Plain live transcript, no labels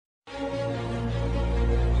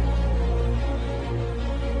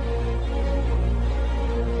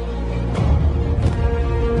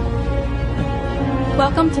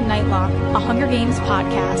Welcome to Nightlock, a Hunger Games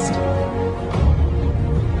podcast.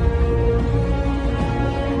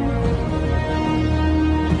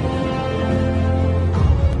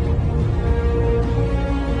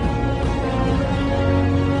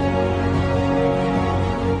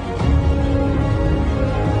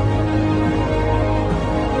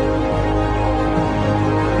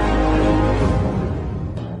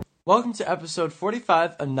 Welcome to episode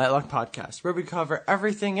 45 of Nightlock Podcast, where we cover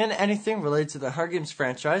everything and anything related to the Hunger Games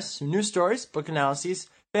franchise, news stories, book analyses,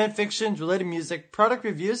 fan fiction, related music, product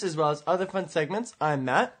reviews, as well as other fun segments. I'm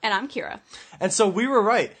Matt. And I'm Kira. And so we were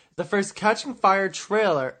right. The first Catching Fire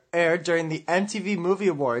trailer aired during the MTV Movie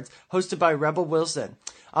Awards, hosted by Rebel Wilson.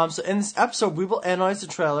 So in this episode, we will analyze the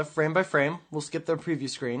trailer frame by frame. We'll skip the preview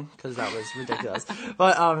screen, because that was ridiculous.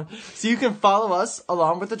 But so you can follow us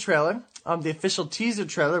along with the trailer. The official teaser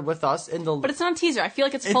trailer with us in the. But it's not a teaser. I feel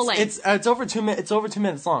like it's full length. It's over 2 minutes. It's over 2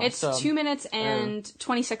 minutes long. It's 2 minutes and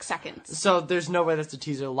 26 seconds. So there's no way that's a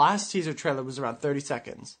teaser. Last teaser trailer was around 30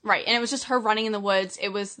 seconds. Right, and it was just her running in the woods. It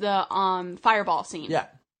was the fireball scene. Yeah.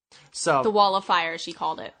 So the wall of fire, she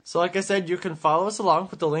called it. So like I said, you can follow us along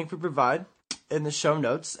with the link we provide in the show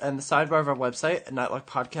notes and the sidebar of our website at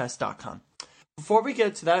nightlockpodcast.com. Before we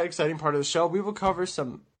get to that exciting part of the show, we will cover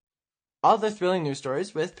some other thrilling news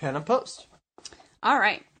stories with Pan and Post. All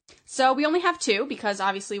right. So we only have two because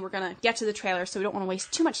obviously we're going to get to the trailer, so we don't want to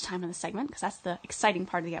waste too much time in the segment because that's the exciting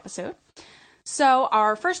part of the episode. So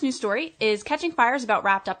our first news story is Catching Fire is about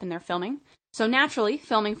wrapped up in their filming. So naturally,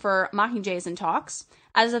 filming for Mockingjay is in talks.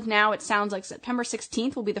 As of now, it sounds like September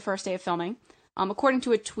 16th will be the first day of filming. According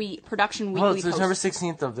to a tweet, Production Weekly it's September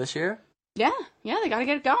 16th of this year? Yeah, they got to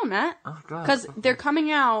get it going, Matt. Oh, God. Because they're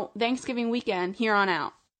coming out Thanksgiving weekend here on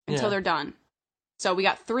out until they're done. So we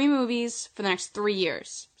got 3 movies for the next 3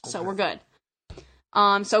 years. So we're good.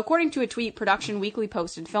 So according to a tweet Production Weekly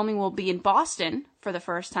posted, filming will be in Boston for the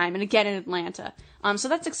first time and again in Atlanta. So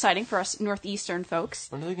that's exciting for us Northeastern folks.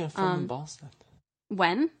 When are they going to film in Boston?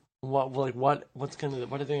 When? What are they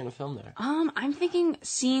going to film there? I'm thinking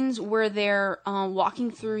scenes where they're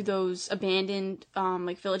walking through those abandoned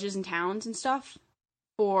like villages and towns and stuff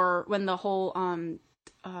for when the whole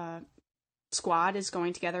squad is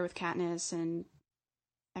going together with Katniss and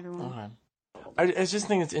everyone. Okay. I just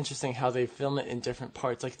think it's interesting how they film it in different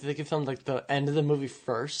parts. Like they could film like the end of the movie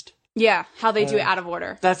first. Yeah, how they do it out of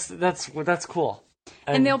order. That's cool.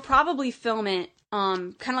 And they'll probably film it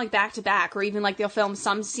kind of like back to back, or even like they'll film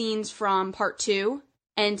some scenes from part 2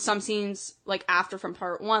 and some scenes like after from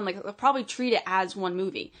part 1. Like they'll probably treat it as one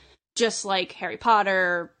movie, just like Harry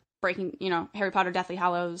Potter, Harry Potter, Deathly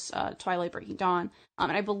Hallows, Twilight, Breaking Dawn,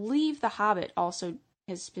 and I believe The Hobbit also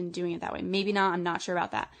has been doing it that way. Maybe not. I'm not sure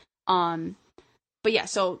about that. But yeah,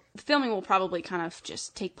 so the filming will probably kind of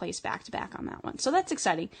just take place back to back on that one. So that's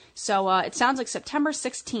exciting. So it sounds like September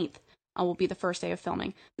 16th. Will be the first day of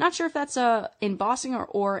filming. Not sure if that's in Boston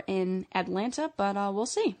or in Atlanta, but we'll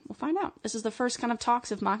see. We'll find out. This is the first kind of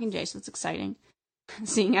talks of Mockingjay, so it's exciting,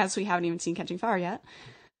 seeing as we haven't even seen Catching Fire yet.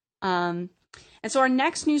 And so our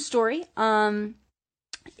next news story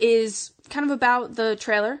is kind of about the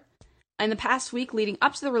trailer. In the past week leading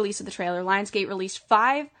up to the release of the trailer, Lionsgate released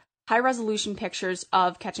 5 high-resolution pictures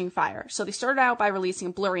of Catching Fire. So they started out by releasing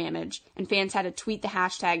a blurry image, and fans had to tweet the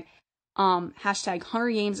hashtag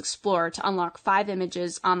Hunger Games Explorer to unlock 5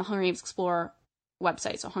 images on the Hunger Games Explorer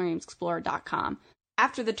website, so HungerGamesExplorer.com.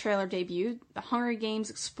 After the trailer debuted, the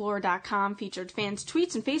HungerGamesExplorer.com featured fans'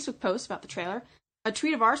 tweets and Facebook posts about the trailer. A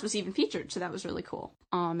tweet of ours was even featured, so that was really cool.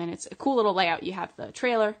 And it's a cool little layout. You have the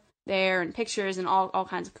trailer there and pictures and all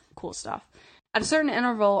kinds of cool stuff. At a certain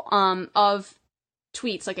interval of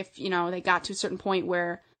tweets, like if they got to a certain point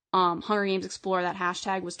where Hunger Games Explorer, that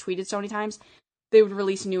hashtag was tweeted so many times, they would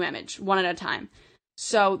release a new image, one at a time.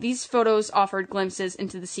 So these photos offered glimpses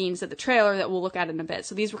into the scenes of the trailer that we'll look at in a bit.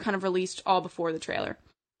 So these were kind of released all before the trailer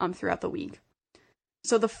throughout the week.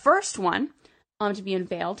 So the first one to be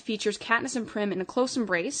unveiled features Katniss and Prim in a close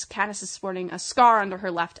embrace. Katniss is sporting a scar under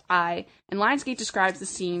her left eye, and Lionsgate describes the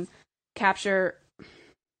scene as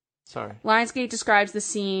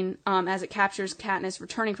it captures Katniss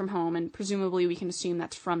returning from home, and presumably we can assume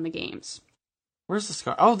that's from the games. Where's the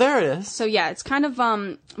scar? Oh, there it is. So yeah, it's kind of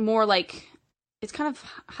more like, it's kind of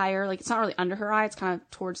higher, like it's not really under her eye, it's kind of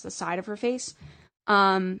towards the side of her face.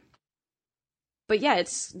 But yeah,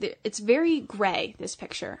 it's very gray, this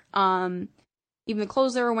picture. Even the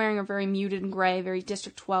clothes they were wearing are very muted and gray, very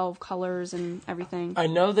District 12 colors and everything. I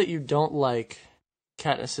know that you don't like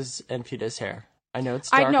Katniss's and Peeta's hair. I know it's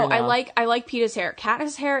darker I know. now. I like Peeta's hair.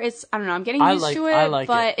 Katniss' hair is, I don't know. I'm getting used to it. I like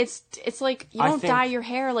but it. it's like you don't dye your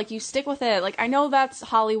hair. Like you stick with it. Like I know that's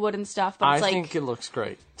Hollywood and stuff, but it's I like think it looks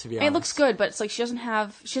great. To be honest, it looks good. But it's like she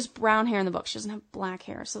has brown hair in the book. She doesn't have black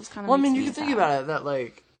hair, so it's kind of. Well, I mean, you can think about it that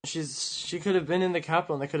like she could have been in the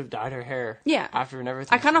Capitol and they could have dyed her hair. Yeah. After and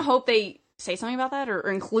everything. I kind of hope they say something about that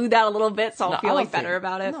or include that a little bit, so I'll feel like better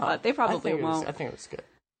about it. No, but they probably won't. I think it was good.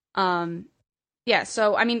 Yeah.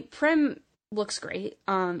 So I mean, Prim looks great.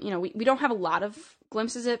 You know, we don't have a lot of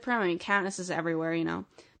glimpses at Prim. I mean, Katniss is everywhere, you know,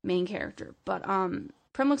 main character. But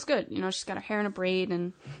Prim looks good. You know, she's got her hair in a braid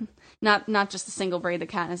and not just the single braid that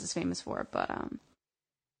Katniss is famous for. But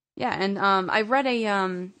yeah, and I read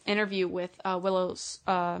a interview with Willow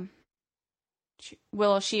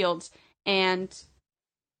Shields, and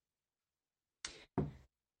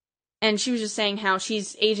she was just saying how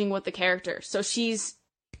she's aging with the character. So she's,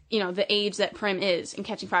 you know, the age that Prim is in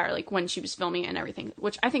Catching Fire, like when she was filming it and everything,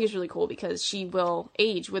 which I think is really cool because she will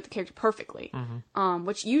age with the character perfectly. Mm-hmm.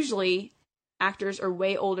 Which usually actors are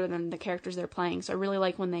way older than the characters they're playing. So I really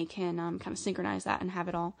like when they can kind of synchronize that and have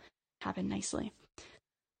it all happen nicely.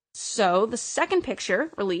 So the second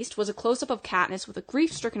picture released was a close-up of Katniss with a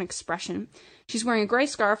grief-stricken expression. She's wearing a gray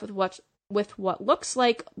scarf with what looks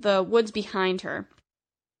like the woods behind her.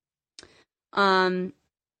 And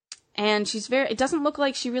it doesn't look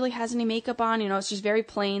like she really has any makeup on, you know, she's very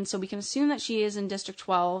plain, so we can assume that she is in District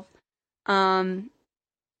 12. And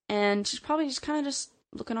she's probably just kind of just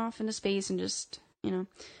looking off into space and just, you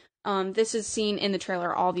know. This is seen in the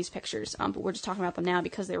trailer, all these pictures, but we're just talking about them now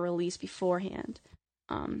because they were released beforehand.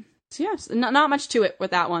 So yeah, not much to it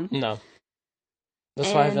with that one. No.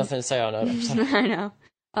 That's why I have nothing to say on it. I know.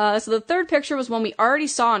 So the third picture was one we already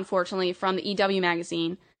saw, unfortunately, from the EW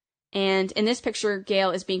magazine. And in this picture,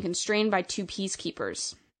 Gale is being constrained by two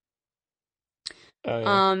peacekeepers. Oh,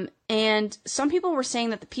 yeah. And some people were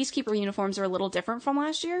saying that the peacekeeper uniforms are a little different from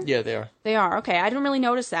last year. Yeah, they are. They are. Okay, I didn't really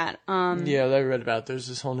notice that. Yeah, I read about it. There's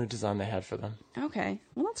this whole new design they had for them. Okay,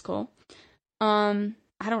 well that's cool.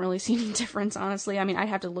 I don't really see any difference, honestly. I mean, I'd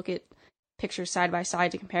have to look at pictures side by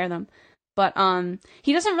side to compare them. But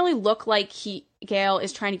he doesn't really look like Gale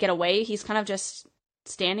is trying to get away. He's kind of just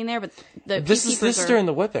standing there. But this is during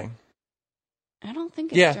the whipping. I don't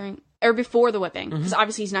think it's during or before the whipping, because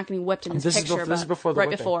obviously he's not getting whipped in this picture. This is before the right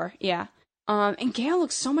whipping. Before, yeah. And Gale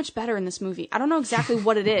looks so much better in this movie. I don't know exactly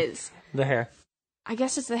what it is. The hair. I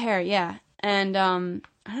guess it's the hair, yeah. And I don't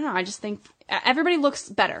know. I just think everybody looks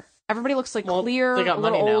better. Everybody looks like clear, a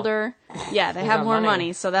little older. Yeah, they have more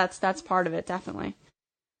money, so that's part of it, definitely.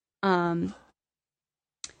 And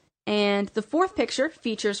the fourth picture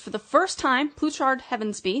features, for the first time, Pluchard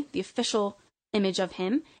Heavensbee, the official image of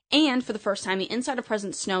him, and for the first time, the inside of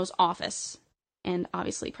President Snow's office. And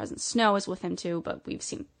obviously, President Snow is with him too, but we've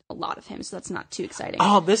seen a lot of him, so that's not too exciting.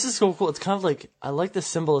 Oh, this is so cool. It's kind of like, I like the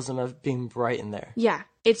symbolism of being bright in there. Yeah.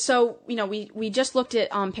 It's so, you know, we just looked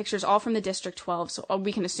at pictures all from the District 12, so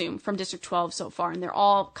we can assume from District 12 so far, and they're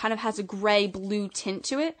all kind of has a gray-blue tint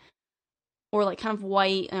to it, or like kind of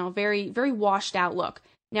white, you know, very, very washed out look.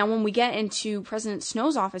 Now, when we get into President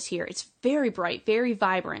Snow's office here, it's very bright, very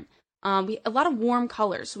vibrant. A lot of warm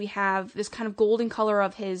colors. We have this kind of golden color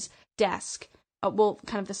of his desk.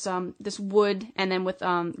 Kind of this wood, and then with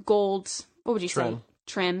gold. What would you say?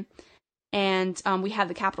 Trim. And we have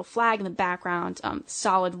the Capitol flag in the background.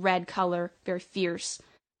 Solid red color, very fierce.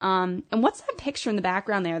 And what's that picture in the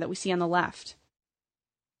background there that we see on the left?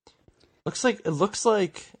 It looks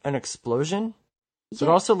like an explosion. But it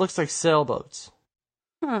also looks like sailboats.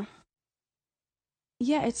 Huh.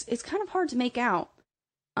 Yeah, it's kind of hard to make out.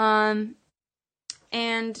 And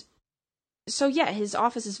so yeah, his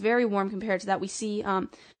office is very warm compared to that. We see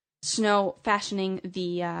Snow fashioning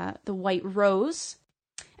the white rose,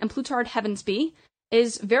 and Pluchard Heavensbee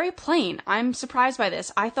is very plain. I'm surprised by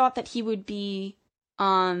this. I thought that he would be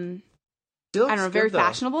I don't know, very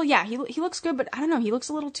fashionable. Yeah, he looks good, but I don't know, he looks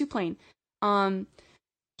a little too plain.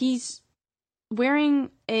 He's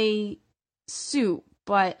wearing a suit,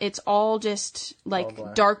 but it's all just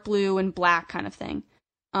like dark blue and black kind of thing.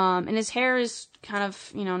 And his hair is kind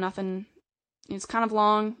of, you know, nothing. It's kind of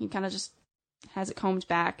long. He kind of just has it combed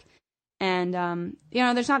back. And, you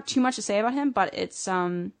know, there's not too much to say about him, but it's,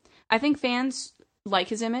 I think fans like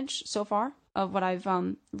his image so far of what I've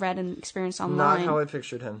read and experienced online. Not how I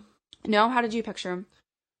pictured him. No? How did you picture him?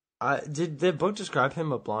 Did the book describe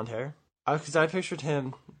him with blonde hair? Because I pictured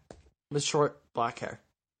him with short black hair.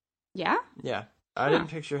 Yeah? Yeah. I didn't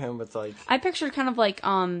picture him with like... I pictured kind of like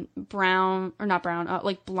brown, or not brown,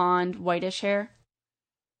 like blonde, whitish hair.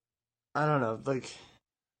 I don't know, like...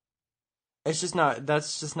 It's just not...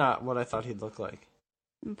 That's just not what I thought he'd look like.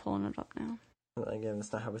 I'm pulling it up now. Again,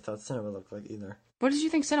 that's not how we thought Cinna would look like either. What did you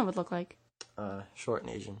think Cinna would look like? Short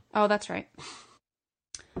and Asian. Oh, that's right.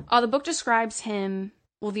 The book describes him...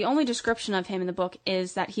 Well, the only description of him in the book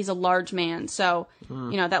is that he's a large man. So,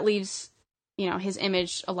 that leaves, his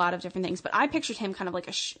image a lot of different things. But I pictured him kind of like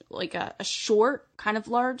a short, kind of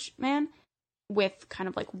large man with kind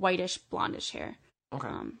of like whitish, blondish hair. Okay.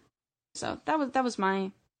 So that was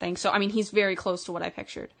my thing. So, I mean, he's very close to what I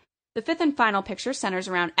pictured. The fifth and final picture centers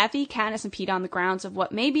around Effie, Katniss, and Peeta on the grounds of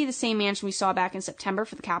what may be the same mansion we saw back in September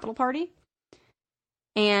for the Capitol Party.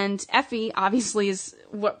 And Effie, obviously, is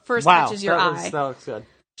what first catches your eye. That looks good.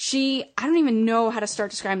 I don't even know how to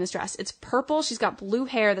start describing this dress. It's purple. She's got blue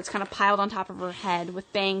hair that's kind of piled on top of her head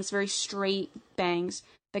with bangs, very straight bangs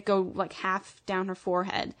that go like half down her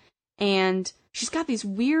forehead. And she's got these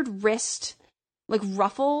weird wrist, like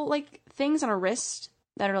ruffle like things on her wrist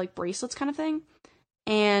that are like bracelets kind of thing.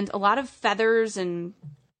 And a lot of feathers, and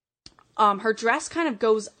her dress kind of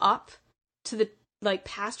goes up to the, like,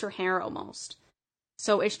 past her hair almost.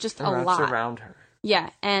 So it's just a lot. Around her. Yeah,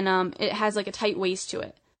 and it has like a tight waist to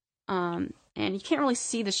it. And you can't really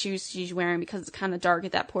see the shoes she's wearing because it's kind of dark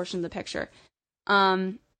at that portion of the picture.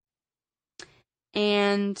 And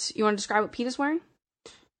you want to describe what Peeta's wearing?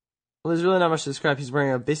 Well, there's really not much to describe. He's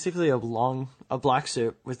wearing basically a black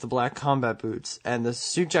suit with the black combat boots, and the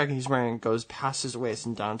suit jacket he's wearing goes past his waist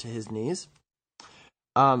and down to his knees.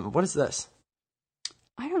 What is this?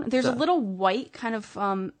 I don't know. There's a little white kind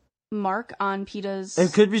of mark on Peeta's...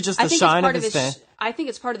 It could be just the shine of his fan. I think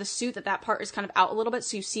it's part of the suit that part is kind of out a little bit,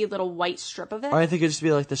 so you see a little white strip of it. Or I think it could just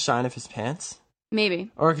be like the shine of his pants.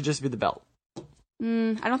 Maybe. Or it could just be the belt.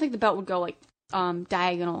 I don't think the belt would go like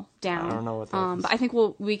diagonal down. I don't know what that is. But I think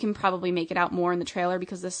we can probably make it out more in the trailer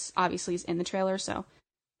because this obviously is in the trailer, so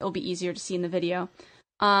it'll be easier to see in the video.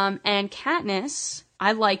 And Katniss,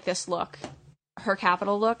 I like this look, her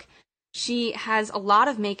Capitol look. She has a lot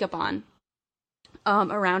of makeup on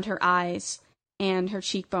around her eyes and her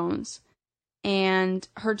cheekbones. And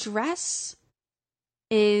her dress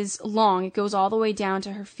is long. It goes all the way down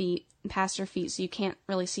to her feet, past her feet, so you can't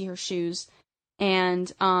really see her shoes.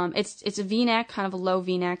 And it's a V-neck, kind of a low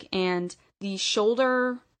V-neck, and the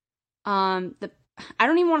shoulder, I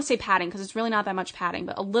don't even want to say padding because it's really not that much padding,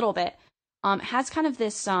 but a little bit, has kind of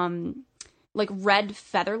this like red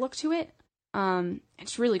feather look to it.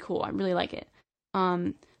 It's really cool. I really like it.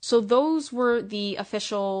 So those were the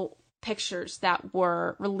official pictures that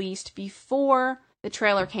were released before the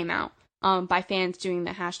trailer came out, by fans doing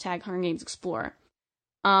the hashtag Hunger Games Explorer.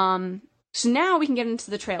 So now we can get into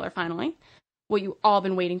the trailer finally, what you all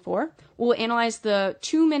been waiting for. We'll analyze the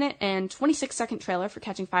 2-minute and 26-second trailer for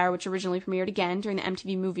Catching Fire, which originally premiered again during the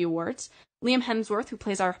MTV Movie Awards. Liam Hemsworth, who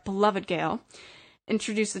plays our beloved Gale,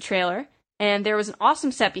 introduced the trailer, and there was an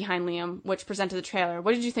awesome set behind Liam, which presented the trailer.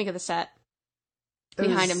 What did you think of the set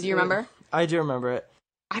behind him? Do you remember? I do remember it.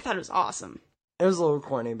 I thought it was awesome. It was a little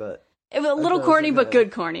corny, but... It was a little corny, but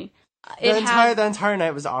good corny. The entire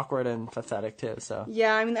night was awkward and pathetic, too, so...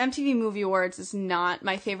 Yeah, I mean, the MTV Movie Awards is not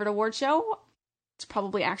my favorite award show. It's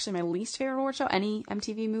probably actually my least favorite award show, any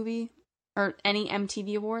MTV movie, or any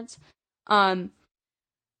MTV Awards. But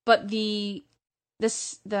what would you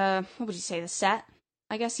say, the set?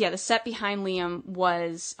 I guess, yeah, the set behind Liam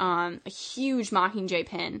was a huge Mockingjay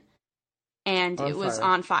pin, and it was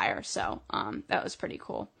on fire, so that was pretty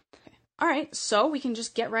cool. All right, so we can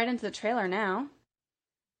just get right into the trailer now.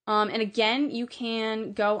 And again, you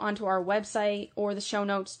can go onto our website or the show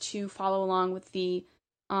notes to follow along with the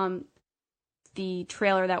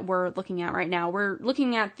trailer that we're looking at right now. We're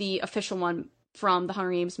looking at the official one from the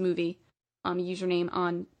Hunger Games movie username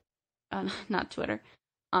on not Twitter,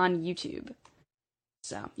 on YouTube.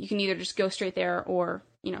 So you can either just go straight there or,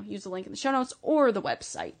 use the link in the show notes or the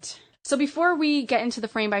website. So before we get into the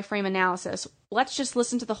frame-by-frame analysis, let's just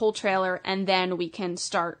listen to the whole trailer and then we can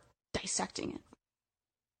start dissecting it.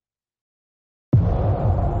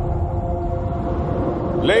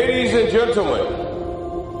 Ladies and gentlemen,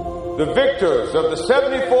 the victors of the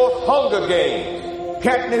 74th Hunger Games,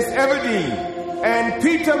 Katniss Everdeen and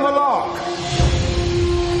Peeta Mellark.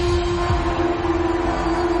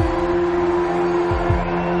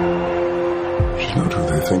 She's not who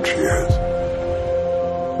they think she is.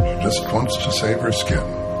 She just wants to save her skin.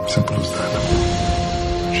 Simple as that.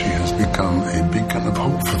 She has become a beacon of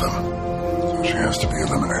hope for them. So she has to be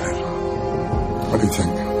eliminated. What do you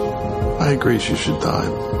think? I agree she should die,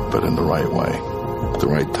 but in the right way, at the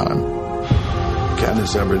right time.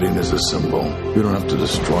 Katniss Everdeen is a symbol. You don't have to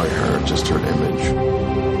destroy her, just her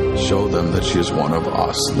image. Show them that she is one of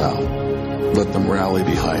us now. Let them rally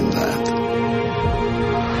behind that.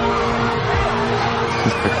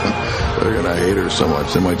 They're gonna hate her so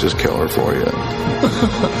much they might just kill her for you.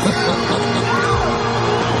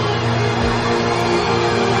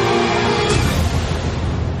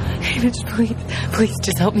 Please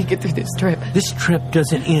just help me get through this trip. This trip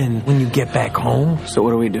doesn't end when you get back home. So what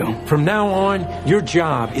do we do? From now on, your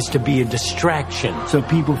job is to be a distraction so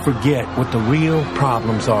people forget what the real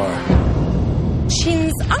problems are.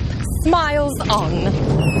 Chins up, smiles on. There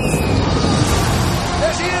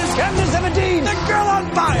she is, Captain 17, the girl on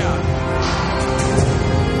fire!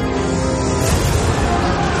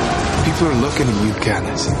 People are looking at you,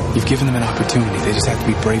 Katniss. You've given them an opportunity. They just have to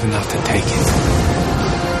be brave enough to take it.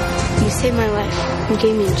 You saved my life and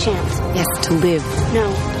gave me a chance. Yes, to live.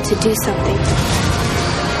 No, to do something.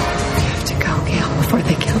 We have to go, Gale, before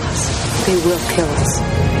they kill us. They will kill us.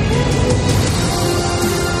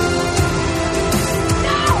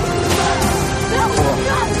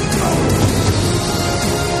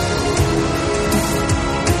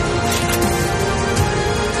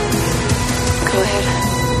 Go ahead.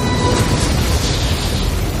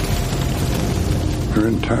 Her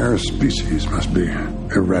entire species must be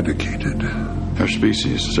eradicated. Her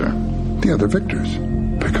species, sir. The other victors.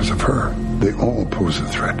 Because of her, they all pose a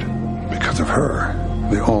threat. Because of her,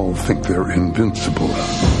 they all think they're invincible.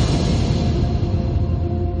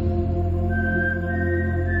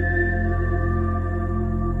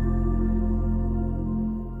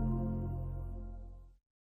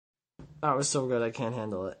 That was so good, I can't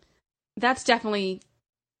handle it. That's definitely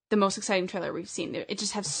the most exciting trailer we've seen. It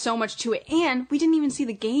just has so much to it, and we didn't even see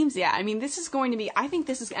the games yet. I mean, this is going to be. I think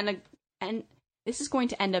this is going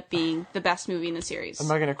to end up being the best movie in the series. I'm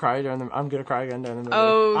not gonna cry during the. I'm gonna cry again during the movie.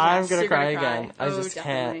 Oh, I'm yes, gonna you're cry gonna cry. again. I just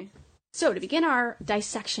definitely. can't. So to begin our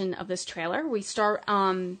dissection of this trailer, we start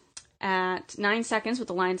at 9 seconds with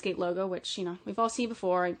the Lionsgate logo, which, you know, we've all seen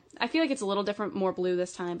before. I feel like it's a little different, more blue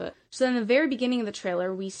this time. But so then, in the very beginning of the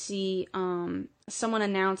trailer, we see someone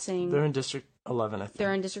announcing They're in District 11, I think.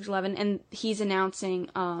 they're in District 11, and he's announcing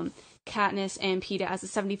Katniss and Peeta as the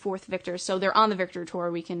 74th victor. So they're on the Victor Tour.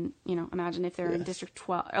 We can, you know, imagine if they're in District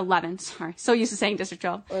 11. Sorry, so used to saying District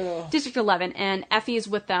 12. District 11, and Effie is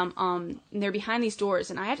with them. And they're behind these doors,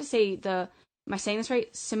 and I have to say am I saying this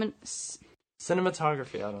right?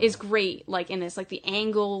 Cinematography, I don't Is know. great, like in this, like the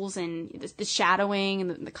angles and the shadowing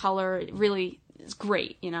and the color. It really is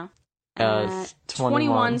great, you know.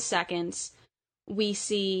 21 seconds, we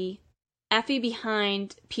see Effie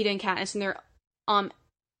behind Peeta and Katniss, and they're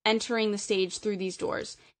entering the stage through these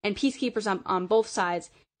doors, and peacekeepers on both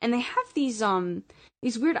sides, and they have these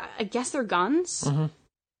weird, I guess they're guns. Mm-hmm.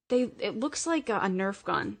 It looks like a Nerf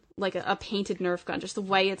gun, like a painted Nerf gun, just the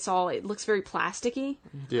way it looks very plasticky.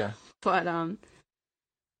 Yeah. But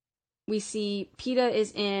we see Peeta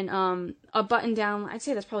is in a button down. I'd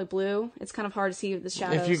say that's probably blue. It's kind of hard to see with the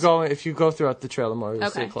shadows. If you go throughout the trailer more, you'll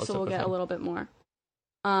see a Okay, close so up we'll of get him. a little bit more.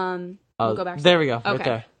 We'll go back. There we go. Okay. Right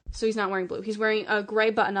there. So he's not wearing blue. He's wearing a gray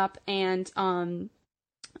button up and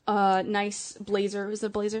a nice blazer. Is it a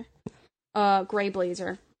blazer? Gray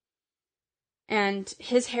blazer. And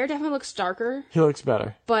his hair definitely looks darker, He looks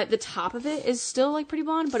better. but the top of it is still like pretty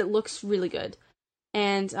blonde, but it looks really good.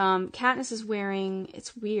 And Katniss is wearing,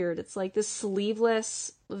 it's weird, it's like this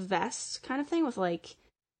sleeveless vest kind of thing with like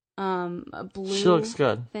a blue She looks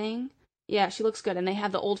good. thing. Yeah, she looks good. And they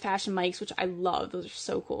have the old-fashioned mics, which I love. Those are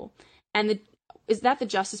so cool. And is that the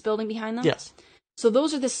Justice Building behind them? Yes. So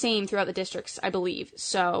those are the same throughout the districts, I believe.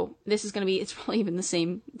 So this is going to be, it's probably even the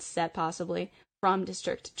same set possibly from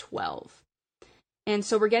District 12. And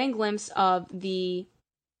so we're getting a glimpse of the,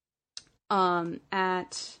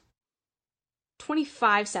 at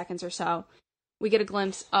 25 seconds or so, we get a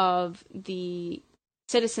glimpse of the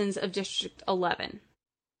citizens of District 11.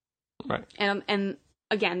 Right. And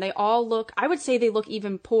again, they all look, I would say they look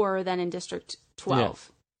even poorer than in District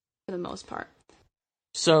 12 for the most part.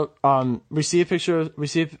 So, we see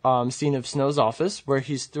a scene of Snow's office where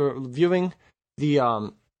he's viewing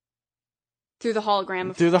the Through the hologram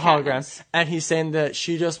of hologram, Katniss. and he's saying that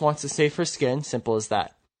she just wants to save her skin. Simple as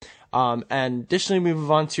that. And additionally, we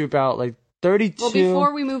move on to about like 32. Well,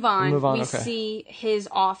 before we move on, we okay. see his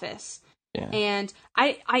office. Yeah. And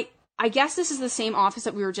I guess this is the same office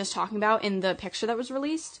that we were just talking about in the picture that was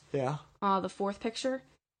released. Yeah. The fourth picture.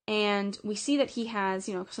 And we see that he has,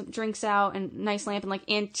 you know, some drinks out and nice lamp and like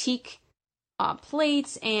antique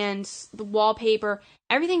plates and the wallpaper.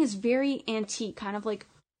 Everything is very antique, kind of like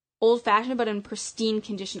old-fashioned, but in pristine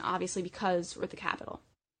condition, obviously, because we're at the Capitol.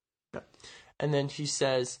 And then he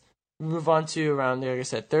says, we move on to around, like I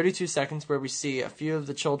said, 32 seconds where we see a few of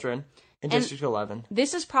the children in District 11.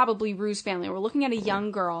 This is probably Rue's family. We're looking at a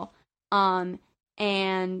young girl, and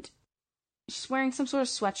she's wearing some sort of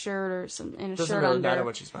sweatshirt or some and a Doesn't shirt really under. matter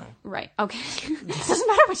what she's wearing. Right. Okay. It doesn't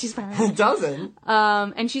matter what she's wearing. It doesn't.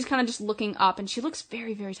 And she's kind of just looking up, and she looks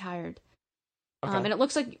very, very tired. Okay. And it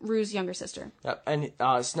looks like Rue's younger sister. Yep. And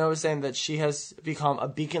Snow is saying that she has become a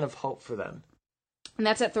beacon of hope for them. And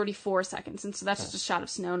that's at 34 seconds, and so that's just a shot of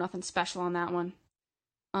Snow, nothing special on that one.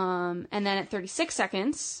 And then at 36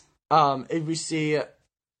 seconds... we see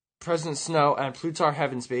President Snow and Plutar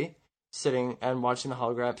Heavensby sitting and watching the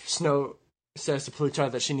hologram. Snow says to Plutar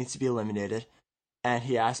that she needs to be eliminated, and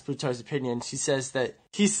he asks Plutar's opinion. He says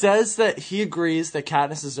that he agrees that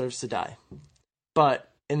Katniss deserves to die, but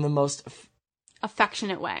in the most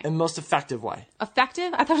affectionate way. In the most effective way.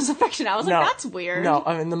 Effective? I thought it was affectionate. I was like, that's weird. No,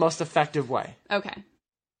 in the most effective way. Okay.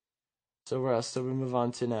 So where else? So we move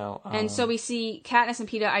on to now. And so we see Katniss and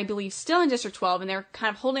Peeta, I believe, still in District 12, and they're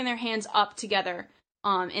kind of holding their hands up together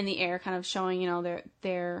in the air, kind of showing,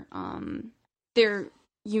 they're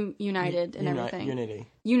united and everything.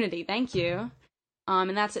 Unity, thank you.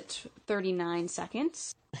 And that's at 39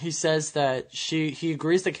 seconds. He says that he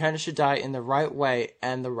agrees that Katniss should die in the right way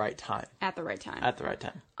and the right time. At the right time. At the right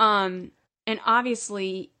time. And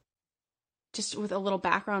obviously, just with a little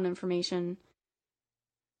background information,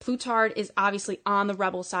 Plutarch is obviously on the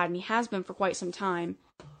rebel side, and he has been for quite some time.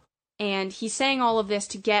 And he's saying all of this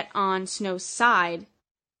to get on Snow's side,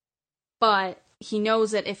 but he knows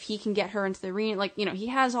that if he can get her into the arena, he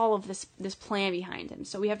has all of this plan behind him.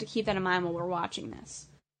 So we have to keep that in mind while we're watching this.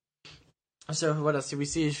 So what else? We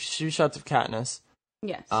see shots of Katniss.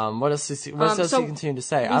 Yes. What else does he continue to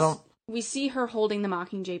say? We see her holding the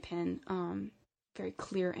Mockingjay pin. Very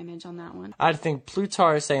clear image on that one. I think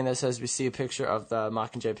Plutarch is saying this as we see a picture of the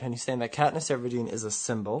Mockingjay pin. He's saying that Katniss Everdeen is a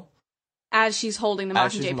symbol. As she's holding the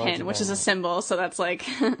Mockingjay pin, which is a symbol, so that's like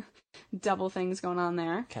double things going on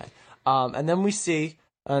there. Okay. And then we see,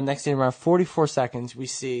 next in around 44 seconds, we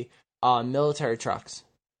see military trucks.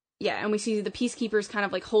 Yeah, and we see the Peacekeepers kind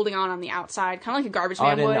of like holding on the outside, kind of like a garbage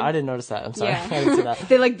man would. I didn't notice that. I'm sorry. Yeah. I didn't see that.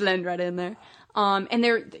 They like blend right in there. And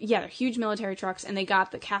they're huge military trucks, and they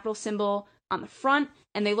got the Capitol symbol on the front,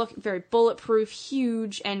 and they look very bulletproof,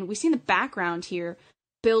 huge, and we see in the background here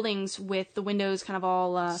buildings with the windows kind of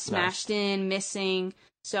all smashed in, missing.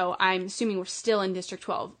 So I'm assuming we're still in District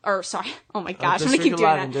 12. Or, sorry, oh my gosh, I'm going to keep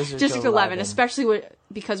doing that. District 11, especially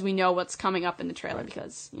because we know what's coming up in the trailer,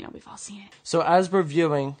 because, we've all seen it. So as we're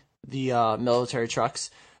viewing the military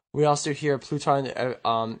trucks, we also hear Plutarch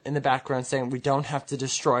in the background saying we don't have to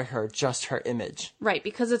destroy her, just her image. Right,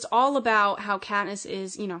 because it's all about how Katniss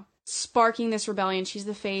is, sparking this rebellion. She's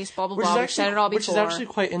the face, blah, blah, blah. We've said it all before. Which is actually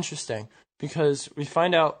quite interesting, because we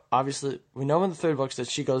find out, obviously, we know in the third books that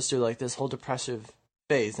she goes through, like, this whole depressive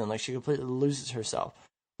phase, and, like, she completely loses herself.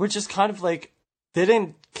 Which is kind of like, they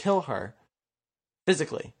didn't kill her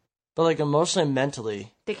physically, but, like, emotionally and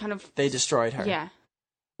mentally, they destroyed her. Yeah.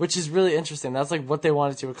 Which is really interesting. That's, like, what they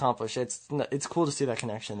wanted to accomplish. It's cool to see that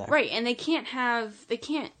connection there. Right, and they can't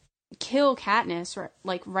kill Katniss,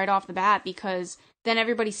 right off the bat, because then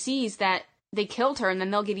everybody sees that they killed her, and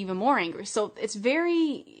then they'll get even more angry. So it's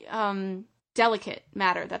very delicate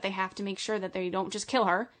matter that they have to make sure that they don't just kill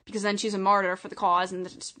her, because then she's a martyr for the cause, and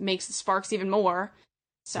that makes the sparks even more.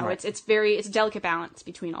 So right. it's a delicate balance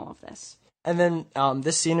between all of this. And then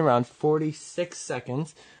this scene around 46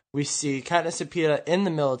 seconds, we see Katniss and Peeta in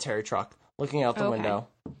the military truck looking out the window.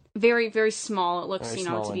 Very, very small. It looks, very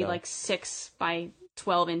to be like 6 by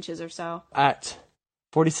 12 inches or so. At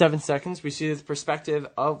 47 seconds, we see the perspective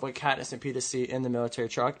of what Katniss and Peeta see in the military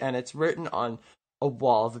truck, and it's written on a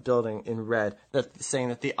wall of a building in red, saying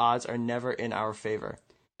that the odds are never in our favor.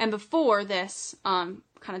 And before this, kind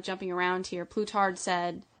of jumping around here, Plutarch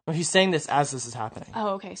said... Well, he's saying this as this is happening. Oh,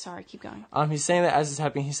 okay, sorry, keep going. He's saying that as this is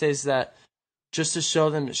happening, he says that just to show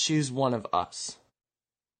them that she's one of us.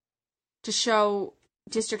 To show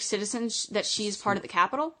district citizens that she's part of the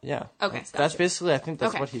Capitol? Yeah. Okay. That's basically, I think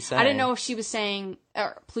that's what he's saying. I didn't know if she was saying,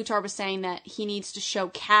 or Plutarch was saying that he needs to show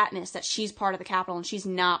Katniss that she's part of the Capitol and she's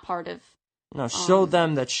not part of... No, show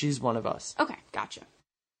them that she's one of us. Okay, gotcha.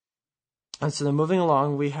 And so then moving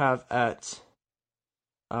along, we have at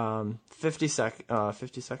 50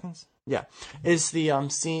 seconds? Yeah. Is the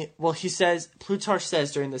scene... Well, Plutarch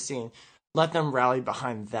says during the scene, let them rally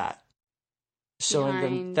behind that. Showing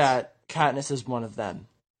them that Katniss is one of them.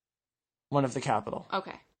 One of the Capitol.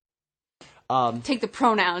 Okay. Take the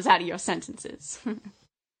pronouns out of your sentences.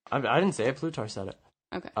 I didn't say it. Plutarch said it.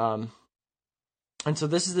 Okay. And so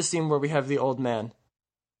this is the scene where we have the old man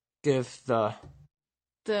give the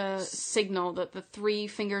signal, the 3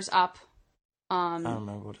 fingers up. I don't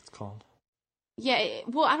remember what it's called. Yeah, I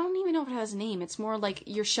don't even know if it has a name. It's more like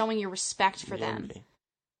you're showing your respect for them.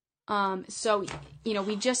 So,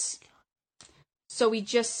 we just... So we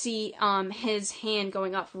just see his hand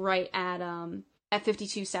going up right at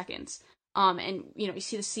 52 seconds. And, you know, you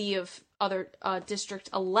see the sea of other District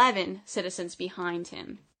 11 citizens behind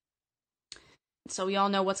him. So we all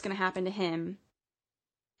know what's going to happen to him.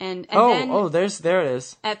 And then, there it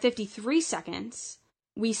is. At 53 seconds,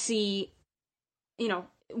 we see, you know,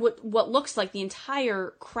 what looks like the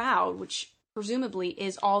entire crowd, which presumably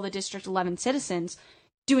is all the District 11 citizens,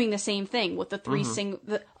 doing the same thing with the three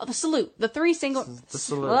the salute, the three finger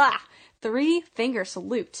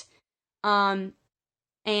salute.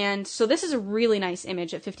 And so this is a really nice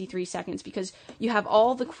image at 53 seconds because you have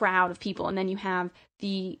all the crowd of people, and then you have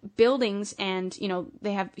the buildings, and, you know,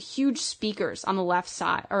 they have huge speakers on the left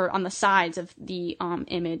side, or on the sides of the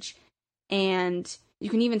image. And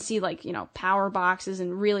you can even see, like, you know, power boxes,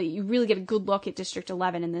 and you really get a good look at District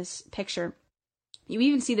 11 in this picture. You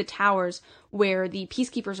even see the towers where the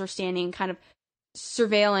peacekeepers are standing, kind of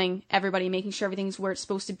surveilling everybody, making sure everything's where it's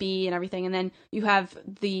supposed to be and everything. And then you have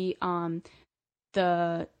the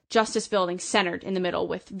Justice Building centered in the middle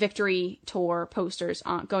with Victory Tour posters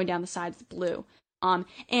going down the sides with blue.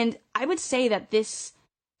 And I would say that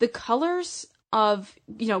the colors of,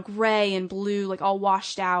 you know, gray and blue, like all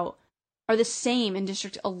washed out, are the same in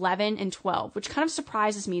District 11 and 12, which kind of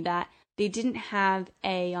surprises me that they didn't have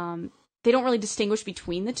they don't really distinguish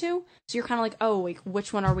between the two. So you're kind of like, oh, like,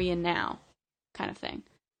 which one are we in now? Kind of thing.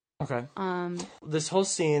 Okay. This whole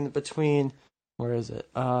scene between, where is it?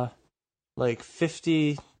 Like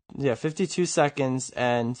 52 seconds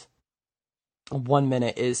and 1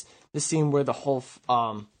 minute is the scene where the whole,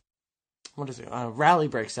 rally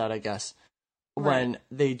breaks out, I guess, when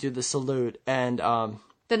they do the salute. And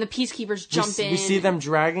then the peacekeepers jump in. We see them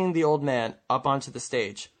dragging the old man up onto the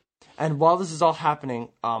stage. And while this is all happening,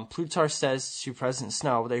 Plutarch says to President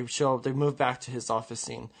Snow, they move back to his office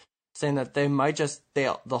scene, saying that they might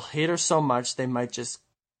they'll hate her so much they might just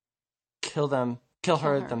kill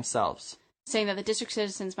her themselves. Saying that the district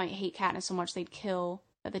citizens might hate Katniss so much that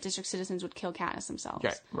the district citizens would kill Katniss themselves.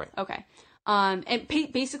 Right. Okay. And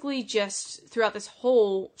basically just throughout this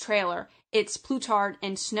whole trailer, it's Plutarch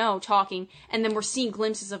and Snow talking, and then we're seeing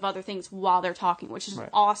glimpses of other things while they're talking, which is an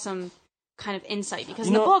awesome kind of insight, because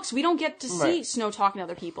in the books we don't get to see Snow talking to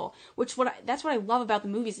other people, that's what I love about the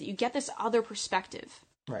movies, that you get this other perspective.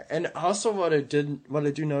 Right. And also what I do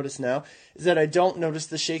notice now is that I don't notice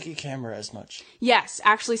the shaky camera as much. Yes,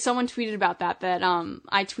 actually someone tweeted about that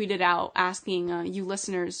I tweeted out asking you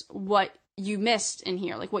listeners what you missed in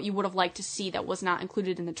here, like what you would have liked to see that was not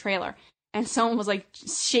included in the trailer. And someone was like,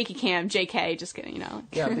 shaky cam, JK, just kidding, you know.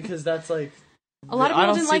 Yeah, because that's like a lot of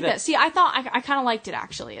people didn't like that. See, I thought I kind of liked it,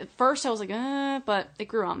 actually. At first, I was like, but it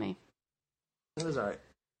grew on me. It was alright.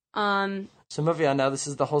 So moving on now, this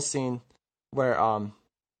is the whole scene where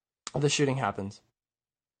the shooting happens.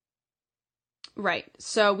 Right.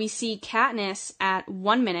 So we see Katniss at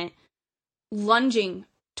 1 minute lunging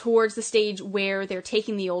towards the stage where they're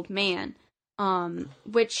taking the old man.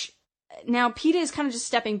 Which now Peeta is kind of just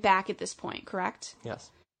stepping back at this point, correct? Yes.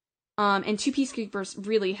 And two peacekeepers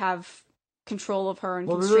really have control of her and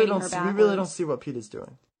constraining her backwards. We really don't see what Peeta's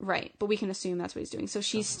doing. Right, but we can assume that's what he's doing. So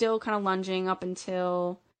she's still kind of lunging up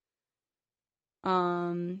until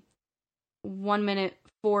 1 minute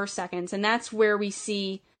 4 seconds, and that's where we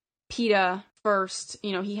see Peeta first.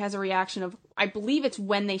 You know, he has a reaction of, I believe it's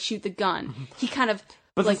when they shoot the gun. He kind of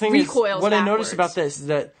recoils. What I noticed about this is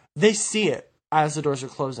that they see it as the doors are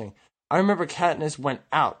closing. I remember Katniss went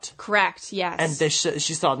out. Correct. Yes. And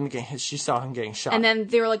she saw him getting shot. And then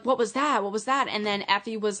they were like, "What was that? What was that?" And then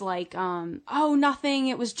Effie was like, "Oh, nothing.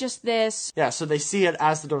 It was just this." Yeah. So they see it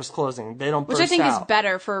as the door's closing. They don't. Which I think is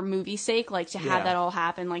better for movie's sake, like to have that all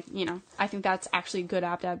happen. Like, you know, I think that's actually a good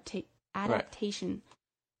adaptation.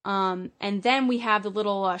 Right. And then we have the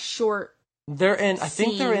little short. They're in. I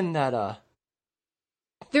think they're in that.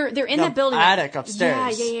 They're in that building attic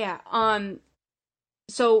upstairs. Yeah.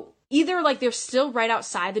 So. Either, like, they're still right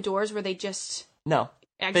outside the doors where they just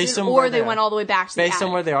exited, or they went all the way back to the attic. Based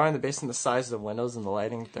on where they are and based on the size of the windows and the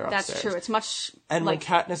lighting, they're upstairs. That's true. It's much... And when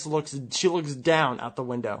Katniss looks down out the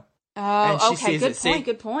window. Oh, and she sees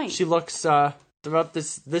Good point. She looks, throughout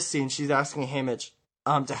this scene, she's asking Haymitch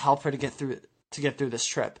to help her to get through this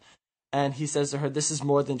trip. And he says to her, this is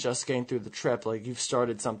more than just getting through the trip. Like, you've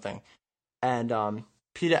started something. And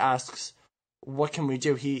Peeta asks... what can we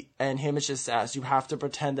do? Haymitch just asks, you have to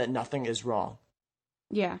pretend that nothing is wrong.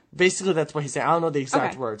 Yeah. Basically, that's what he's saying. I don't know the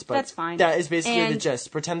exact words, but that's fine. That is basically the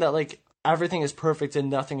gist. Pretend that, like, everything is perfect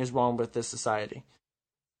and nothing is wrong with this society.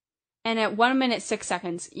 And at 1 minute 6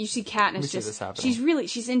 seconds, you see Katniss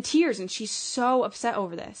she's in tears and she's so upset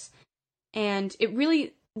over this. And it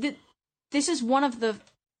really, this is one of the,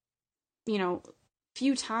 you know,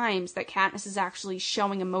 few times that Katniss is actually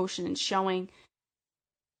showing emotion and showing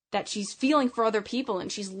that she's feeling for other people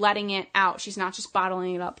and she's letting it out. She's not just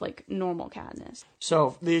bottling it up like normal Katniss.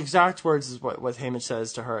 So the exact words is what Haymitch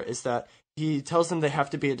says to her is that he tells them they have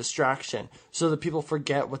to be a distraction so that people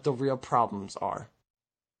forget what the real problems are.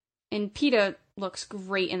 And Peeta looks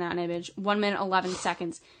great in that image. 1 minute, 11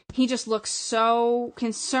 seconds. He just looks so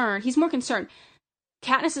concerned. He's more concerned.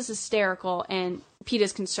 Katniss is hysterical and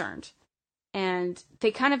Peeta's concerned. And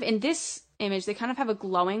they kind of, in this image, they kind of have a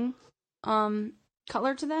glowing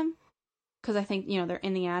color to them. Because I think, they're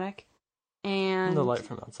in the attic. And the light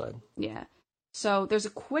from outside. Yeah. So there's a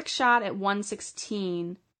quick shot at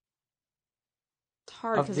 1:16. It's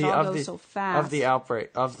hard because it all goes so fast. Of the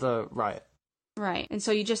outbreak, of the riot. Right. And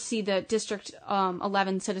so you just see the District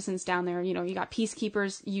 11 citizens down there. You got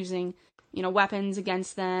peacekeepers using, weapons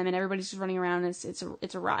against them, and everybody's just running around. And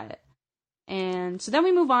it's a riot. And so then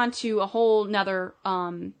we move on to a whole nother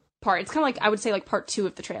part. It's kind of like, I would say, like part 2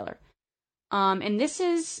 of the trailer. And this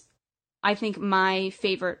is, I think, my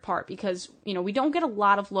favorite part because, we don't get a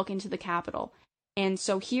lot of look into the Capitol. And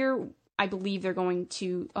so here, I believe they're going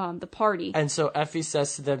to the party. And so Effie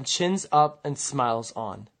says to them, chins up and smiles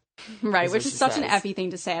on. Right, which is such an Effie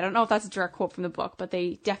thing to say. I don't know if that's a direct quote from the book, but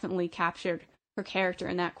they definitely captured her character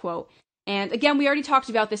in that quote. And again, we already talked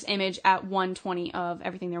about this image at 1:20 of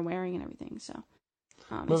everything they're wearing and everything. So,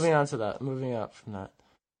 moving on to that, moving up from that.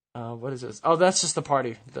 What is this? Oh, that's just the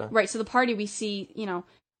party. Right, so the party we see,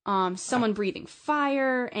 someone breathing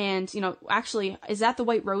fire, and actually, is that the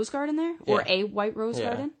White Rose Garden there, or a White Rose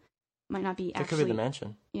Garden? Might not be. Actually. It could be the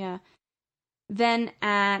mansion. Yeah. Then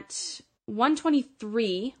at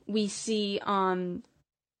 1:23, we see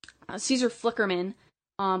Caesar Flickerman.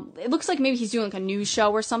 It looks like maybe he's doing like a news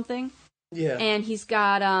show or something. Yeah. And he's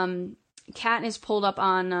got Katniss pulled up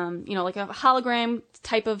on like a hologram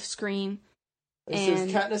type of screen. It says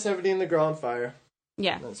Katniss Everdeen, the girl on fire.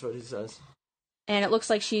 Yeah. That's what he says. And it looks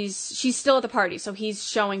like she's still at the party, so he's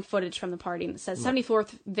showing footage from the party, and it says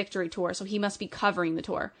 74th Victory Tour, so he must be covering the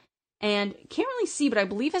tour. And can't really see, but I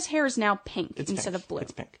believe his hair is now pink instead of blue.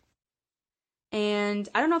 It's pink. And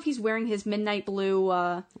I don't know if he's wearing his midnight blue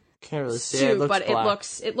can't really see suit, it. But black.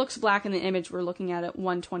 it looks black in the image we're looking at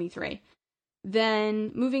 1:23.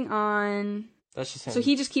 Then moving on, that's just him. So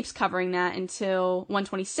he just keeps covering that until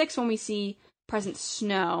 1:26 when we see President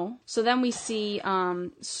Snow. So then we see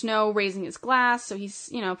Snow raising his glass, so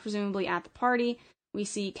he's presumably at the party. We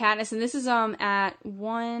see Katniss, and this is at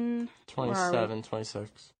 1:27,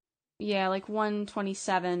 26. Yeah, like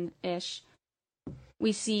 1:27-ish.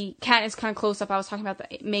 We see Katniss kind of close up. I was talking about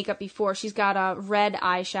the makeup before. She's got a red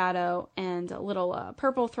eyeshadow and a little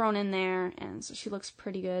purple thrown in there, and so she looks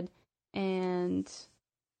pretty good. And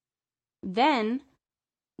then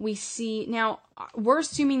we see, now we're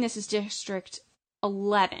assuming this is District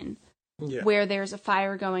 11, where there's a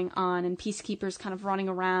fire going on and peacekeepers kind of running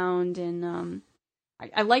around. And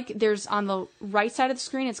I like, there's on the right side of the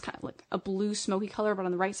screen, it's kind of like a blue smoky color, but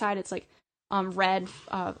on the right side it's like red.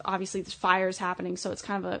 Obviously there's fires happening, so it's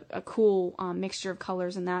kind of a cool mixture of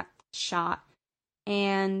colors in that shot.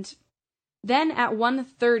 And then at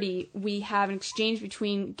 1:30 we have an exchange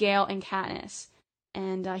between Gale and Katniss,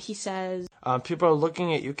 and he says, people are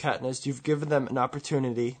looking at you, Katniss. You've given them an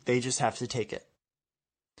opportunity. They just have to take it.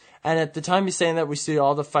 And at the time he's saying that, we see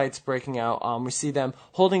all the fights breaking out. We see them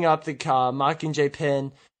holding up the Mockingjay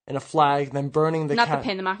pin and a flag, then burning the the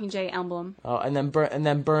pin, the Mockingjay emblem. Oh, and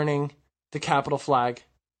then burning the Capitol flag.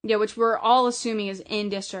 Yeah, which we're all assuming is in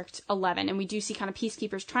District 11, and we do see kind of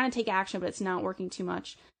peacekeepers trying to take action, but it's not working too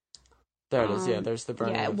much. There it is. Yeah, there's the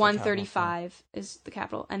burning. Yeah, at 1:35 is the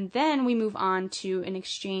Capitol, and then we move on to an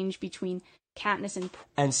exchange between Katniss and.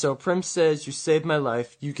 And so Prim says, "You saved my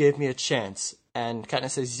life. You gave me a chance." And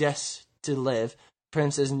Katniss says, "Yes, to live." Prim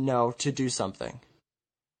says, "No, to do something."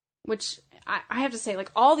 Which I have to say, like,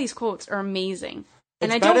 all these quotes are amazing.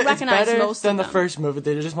 And I don't recognize most of them. It's better than the first movie.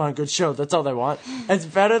 They just want a good show. That's all they want. It's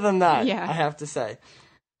better than that, yeah. I have to say.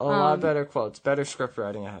 A lot better quotes. Better script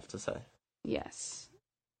writing, I have to say. Yes.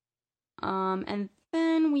 And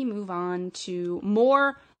then we move on to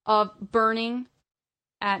more of burning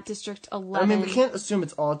at District 11. I mean, we can't assume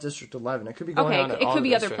it's all District 11. It could be going on at it all could be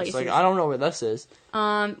districts. other places. Like, I don't know where this is.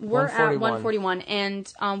 We're at 141,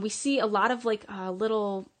 and we see a lot of, like,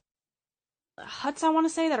 little huts, I want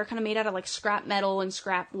to say, that are kind of made out of, like, scrap metal and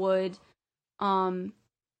scrap wood. Kind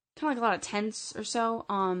of like a lot of tents or so.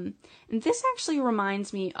 And this actually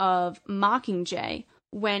reminds me of Mockingjay,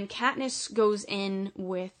 when Katniss goes in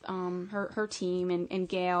with her team and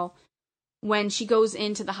Gale, when she goes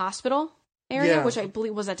into the hospital area, which I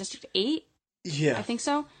believe was at District 8. Yeah. I think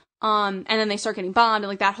so. And then they start getting bombed, and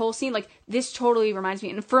like that whole scene, like this totally reminds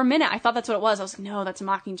me. And for a minute, I thought that's what it was. I was like, no, that's a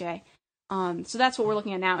Mockingjay. So that's what we're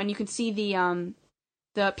looking at now, and you can see the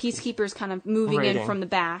peacekeepers kind of moving in from the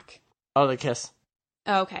back. Oh, they kiss.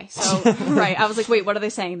 Oh, okay, so right, I was like, wait, what are they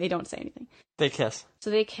saying? They don't say anything. They kiss. So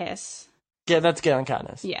they kiss. Yeah, that's Gale and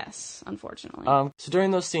Katniss. Yes, unfortunately. So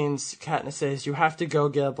during those scenes, Katniss says, "You have to go,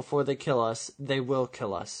 Gale, before they kill us. They will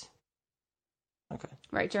kill us." Okay.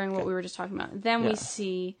 Right, during what we were just talking about. Then we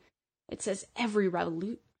see, it says, every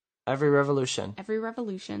revolution. Every revolution.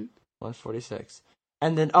 146.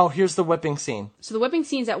 And then, here's the whipping scene. So the whipping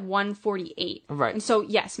scene's at 148. Right. And so,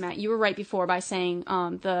 yes, Matt, you were right before by saying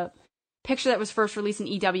the picture that was first released in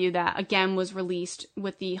EW that, again, was released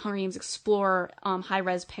with the Hunger Games Explorer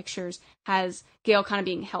high-res pictures has Gale kind of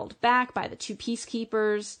being held back by the two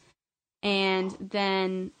peacekeepers. And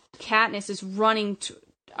then Katniss is running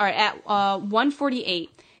at 148,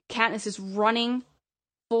 Katniss is running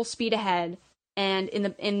full speed ahead, and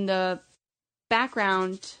in the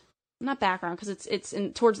background, not background because it's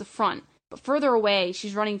towards the front, but further away,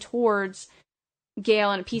 she's running towards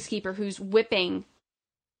Gale and a peacekeeper who's whipping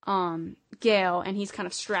Gale, and he's kind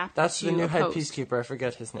of strapped. That's to the new a head post. Peacekeeper. I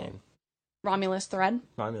forget his name. Romulus Thread.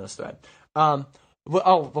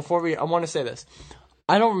 Before I want to say this.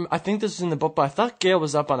 I think this is in the book, but I thought Gale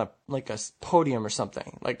was up on a podium or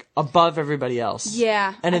something, like above everybody else.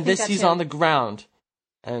 Yeah. And in this, he's on the ground.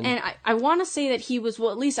 And I want to say that he was,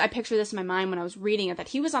 well, at least I picture this in my mind when I was reading it, that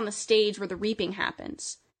he was on the stage where the reaping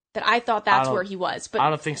happens. That I thought that's where he was. But I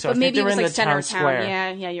don't think so. But I maybe think it was in like the center town of town.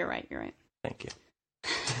 square. Yeah, you're right. Thank you.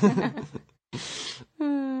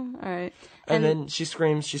 All right. And then she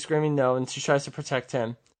screams. She's screaming no, and she tries to protect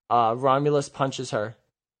him. Romulus punches her.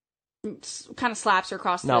 Kind of slaps her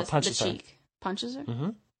across punches the her. cheek. Punches her?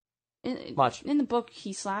 Mm-hmm. Watch. In the book,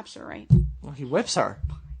 he slaps her, right? Well, he whips her.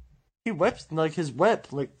 He whips, his whip,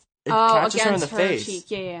 it catches her in the face. Cheek.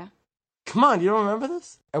 Yeah. Come on, you don't remember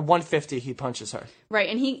this? At 150, he punches her. Right,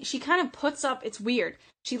 and she kind of puts up, it's weird.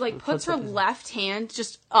 She, puts her left hand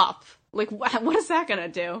just up. Like, what is that gonna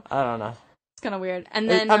do? I don't know. It's kind of weird. And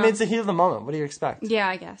then... it's the heat of the moment. What do you expect? Yeah,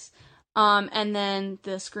 I guess. And then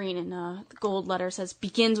the screen in the gold letter says,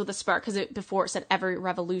 begins with a spark, because before it said every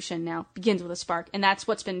revolution, now begins with a spark. And that's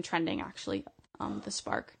what's been trending, actually, the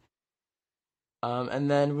spark. And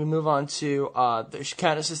then we move on to,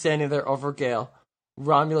 Katniss is standing there over Gale.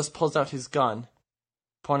 Romulus pulls out his gun,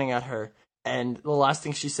 pointing at her, and the last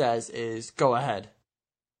thing she says is, "Go ahead."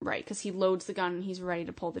 Right, because he loads the gun and he's ready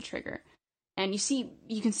to pull the trigger. And you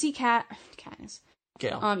can see Katniss.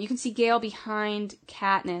 Gale. You can see Gale behind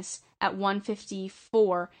Katniss at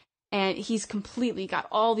 154, and he's completely got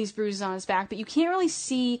all these bruises on his back, but you can't really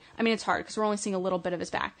see, I mean, it's hard because we're only seeing a little bit of his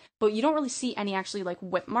back, but you don't really see any actually,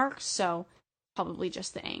 whip marks, so probably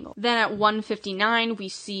just the angle. Then at 159, we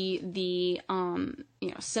see the,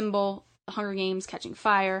 symbol, the Hunger Games catching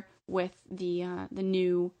fire with the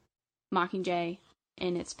new Mockingjay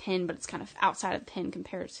in its pin, but it's kind of outside of the pin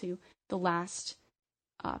compared to the last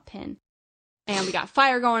pin. And we got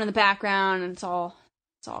fire going in the background, and it's all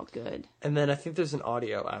good. And then I think there's an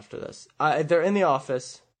audio after this. They're in the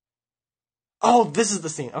office. Oh, this is the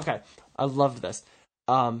scene. Okay, I loved this.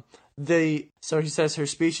 So he says her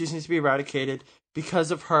species needs to be eradicated.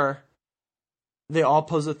 Because of her, they all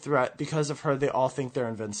pose a threat. Because of her, they all think they're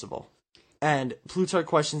invincible. And Plutarch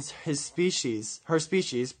questions her species,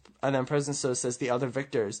 and then President So says the other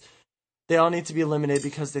victors, they all need to be eliminated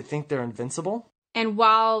because they think they're invincible. And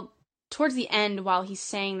towards the end, while he's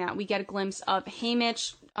saying that, we get a glimpse of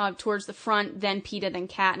Haymitch towards the front, then Peeta, then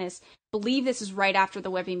Katniss. Believe this is right after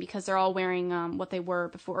the whipping because they're all wearing what they were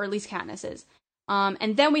before, or at least Katniss is.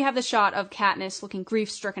 And then we have the shot of Katniss looking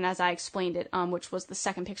grief-stricken, as I explained it, which was the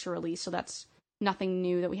second picture release, so that's nothing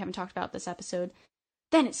new that we haven't talked about this episode.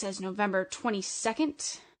 Then it says November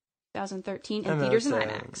 22nd, 2013, in theaters and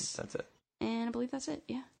IMAX. That's it. And I believe that's it,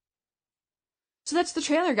 yeah. So that's the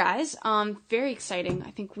trailer, guys. Very exciting.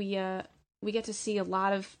 I think we get to see a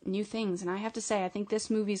lot of new things, and I have to say, I think this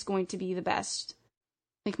movie is going to be the best.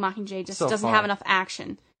 I think Mockingjay just doesn't have enough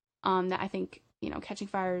action. That I think, Catching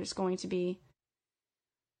Fire is going to be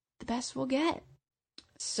the best we'll get.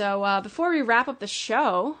 So before we wrap up the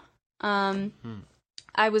show,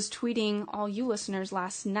 I was tweeting all you listeners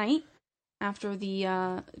last night after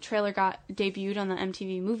the trailer got debuted on the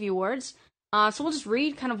MTV Movie Awards. So we'll just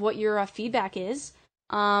read kind of what your feedback is.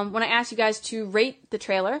 When I asked you guys to rate the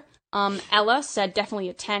trailer, Ella said definitely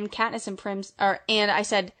a 10. Katniss and Prim, and I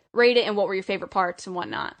said rate it and what were your favorite parts and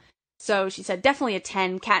whatnot. So she said definitely a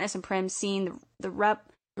 10. Katniss and Prim seeing the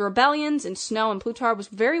rebellions in Snow and Plutarch was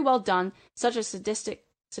very well done. Such a sadistic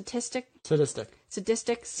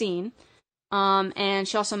scene. And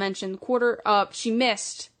she also mentioned she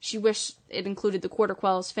wished it included the Quarter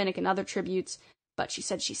Quells, Finnick, and other tributes, but she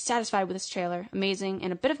said she's satisfied with this trailer, amazing,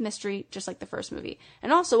 and a bit of mystery, just like the first movie.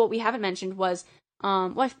 And also, what we haven't mentioned was,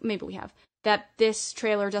 maybe we have, that this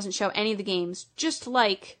trailer doesn't show any of the games, just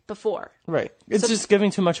like before. Right. It's just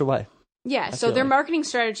giving too much away. Yeah, so their marketing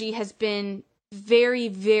strategy has been very,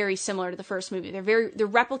 very similar to the first movie. They're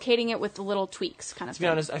replicating it with the little tweaks, kind of. To be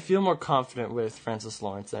honest, I feel more confident with Francis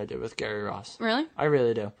Lawrence than I did with Gary Ross. Really? I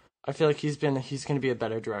really do. I feel like he's going to be a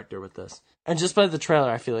better director with this. And just by the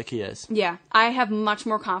trailer, I feel like he is. Yeah, I have much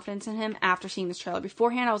more confidence in him after seeing this trailer.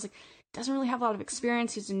 Beforehand, I was like, doesn't really have a lot of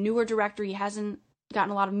experience. He's a newer director. He hasn't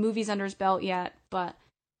gotten a lot of movies under his belt yet, but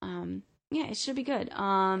yeah, it should be good.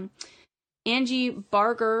 Angie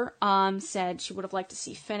Barger said she would have liked to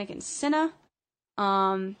see Finnick and Cinna.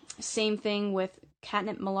 Same thing with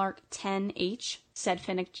Catnip Malark 10H, said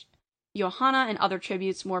Finnick, Johanna, and other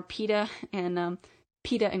tributes, more PETA and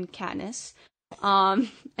Katniss.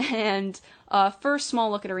 And first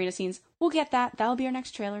small look at arena scenes. We'll get that. That'll be our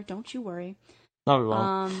next trailer. Don't you worry. No, we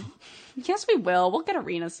won't. Yes, we will. We'll get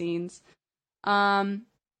arena scenes. Romulus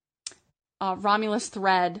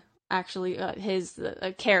Thread, actually, his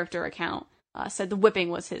character account, said the whipping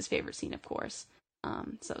was his favorite scene, of course.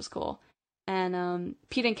 So it was cool. And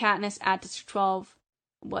Pete and Katniss at District 12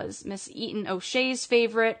 was Miss Eaton O'Shea's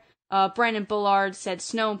favorite. Brandon Bullard said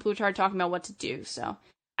Snow and Plutarch talking about what to do. So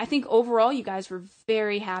I think overall you guys were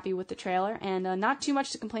very happy with the trailer, and not too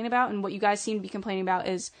much to complain about. And what you guys seem to be complaining about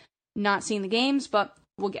is not seeing the games, but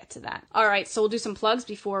we'll get to that. Alright, so we'll do some plugs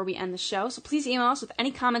before we end the show. So please email us with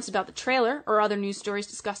any comments about the trailer or other news stories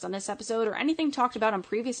discussed on this episode or anything talked about on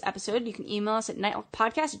previous episode. You can email us at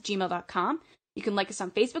nightlockpodcast@gmail.com. You can like us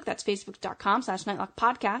on Facebook, that's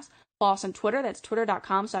facebook.com/nightlockpodcast. Follow us on Twitter, that's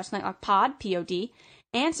twitter.com/nightlockpod, P-O-D.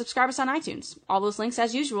 And subscribe us on iTunes. All those links,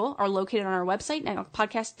 as usual, are located on our website,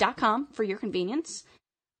 nightlockpodcast.com, for your convenience.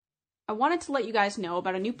 I wanted to let you guys know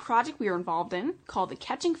about a new project we are involved in called the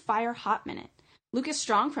Catching Fire Hot Minute. Lucas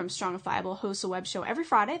Strong from Strongifiable hosts a web show every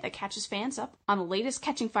Friday that catches fans up on the latest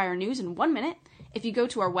Catching Fire news in 1 minute. If you go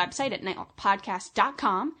to our website at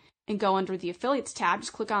nightlockpodcast.com and go under the affiliates tab,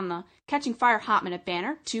 just click on the Catching Fire Hot Minute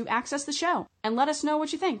banner to access the show and let us know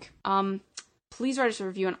what you think. Please write us a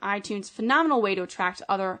review on iTunes. Phenomenal way to attract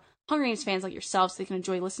other Hunger Games fans like yourselves so they can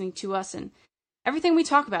enjoy listening to us and everything we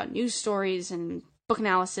talk about, news stories and book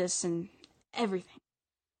analysis and everything.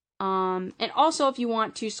 And also, if you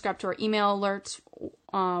want to subscribe to our email alerts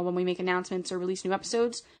when we make announcements or release new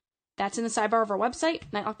episodes, that's in the sidebar of our website,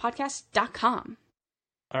 nightlockpodcast.com.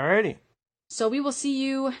 Alrighty. So we will see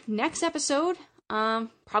you next episode,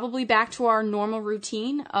 probably back to our normal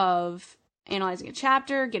routine of analyzing a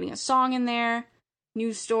chapter, getting a song in there,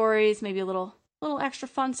 news stories, maybe a little extra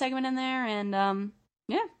fun segment in there, and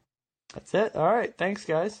yeah. That's it. All right. Thanks,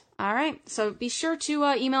 guys. All right. So be sure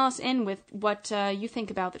to email us in with what you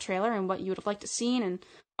think about the trailer and what you would have liked to see and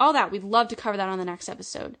all that. We'd love to cover that on the next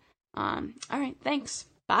episode. All right. Thanks.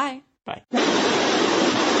 Bye. Bye.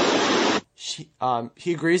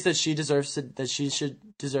 He agrees that she deserves to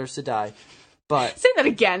die, but say that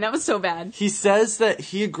again. That was so bad. He says that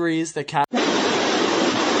he agrees that I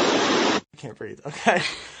can't breathe. Okay.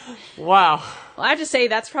 Wow. Well, I have to say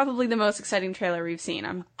that's probably the most exciting trailer we've seen.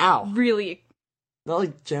 I'm really. That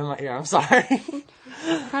like jammed my ear. I'm sorry.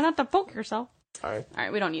 Try not to poke yourself. Sorry. All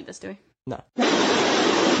right. We don't need this, do we? No.